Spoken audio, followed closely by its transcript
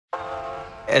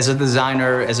As a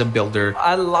designer, as a builder,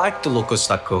 I like the look of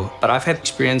stucco, but I've had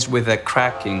experience with the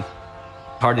cracking.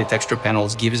 Hardie Textured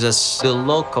Panels gives us the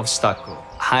look of stucco.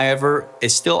 However, it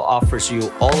still offers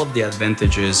you all of the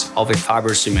advantages of a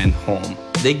fiber cement home.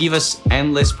 They give us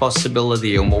endless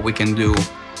possibility on what we can do.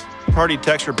 Hardie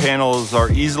Textured Panels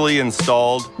are easily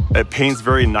installed. It paints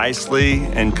very nicely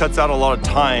and cuts out a lot of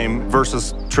time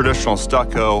versus traditional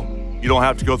stucco. You don't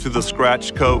have to go through the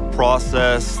scratch coat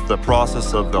process, the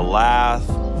process of the lath.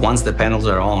 Once the panels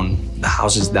are on, the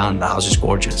house is done, the house is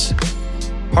gorgeous.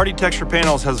 Hardie Textured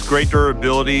Panels has great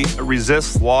durability, it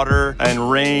resists water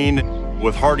and rain.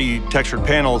 With Hardie Textured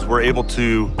Panels, we're able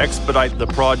to expedite the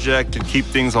project and keep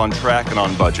things on track and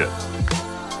on budget.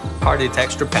 Hardie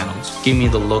Textured Panels give me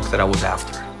the look that I was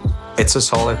after. It's a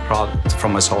solid product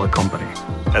from a solid company.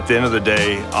 At the end of the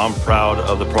day, I'm proud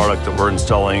of the product that we're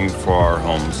installing for our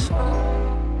homes.